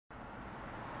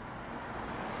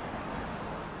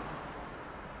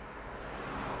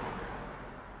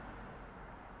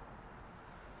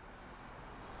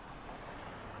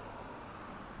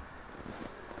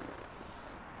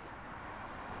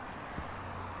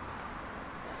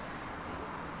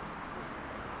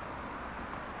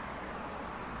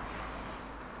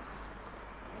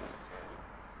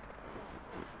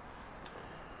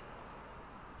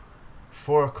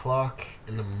4 o'clock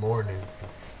in the morning,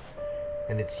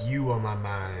 and it's you on my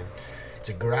mind. It's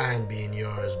a grind being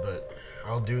yours, but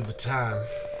I'll do the time.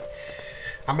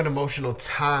 I'm an emotional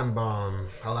time bomb.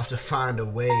 I'll have to find a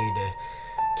way to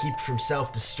keep from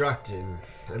self-destructing,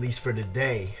 at least for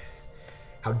today.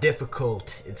 How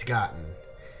difficult it's gotten.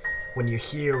 When you're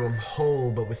here, I'm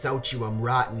whole, but without you, I'm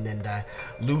rotten, and I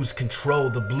lose control.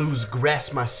 The blues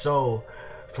grasp my soul,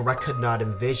 for I could not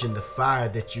envision the fire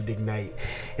that you'd ignite.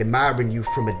 Admiring you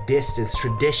from a distance,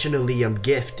 traditionally I'm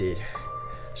gifted.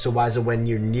 So why is it when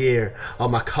you're near, all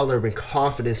my color and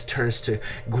confidence turns to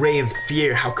gray and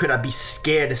fear? How could I be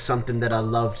scared of something that I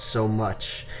loved so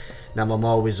much? Now I'm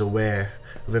always aware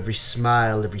of every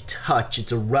smile, every touch.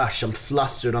 It's a rush, I'm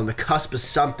flustered on the cusp of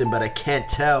something, but I can't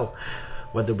tell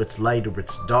whether it's light or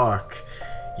it's dark.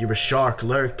 You're a shark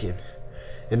lurking,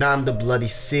 and I'm the bloody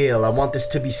seal. I want this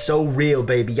to be so real,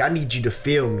 baby. I need you to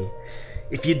feel me.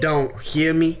 If you don't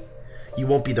hear me, you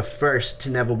won't be the first to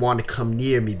never want to come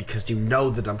near me, because you know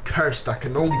that I'm cursed. I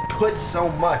can only put so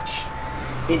much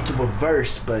into a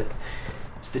verse, but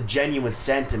it's the genuine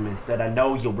sentiments that I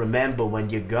know you'll remember when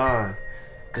you're gone.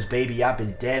 Cause baby, I've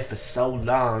been dead for so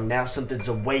long. Now something's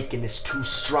awake and it's too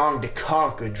strong to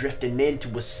conquer. Drifting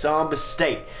into a somber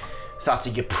state. Thoughts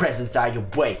of your presence I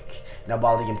awake. Now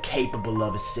all I am capable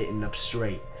of is sitting up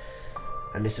straight.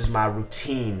 And this is my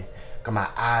routine. Got my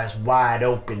eyes wide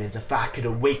open as if I could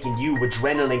awaken you.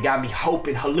 Adrenaline got me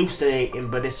hoping, hallucinating,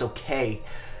 but it's okay.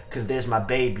 Cause there's my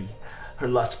baby. Her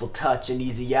lustful touch and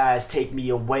easy eyes take me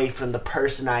away from the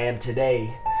person I am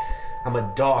today. I'm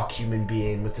a dark human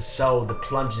being with a soul that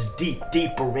plunges deep,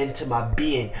 deeper into my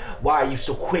being. Why are you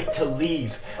so quick to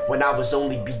leave when I was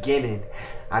only beginning?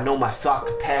 I know my thought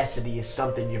capacity is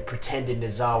something you're pretending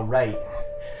is alright.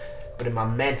 But in my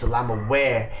mental, I'm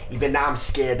aware. Even I'm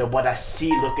scared of what I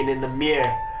see looking in the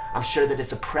mirror. I'm sure that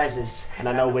it's a presence, and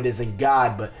I know it isn't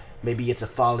God, but maybe it's a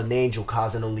fallen angel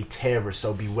causing only terror,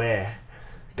 so beware.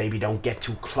 Baby, don't get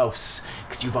too close,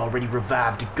 cause you've already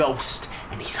revived a ghost,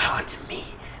 and he's haunting me.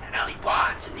 And all he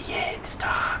wants in the end is to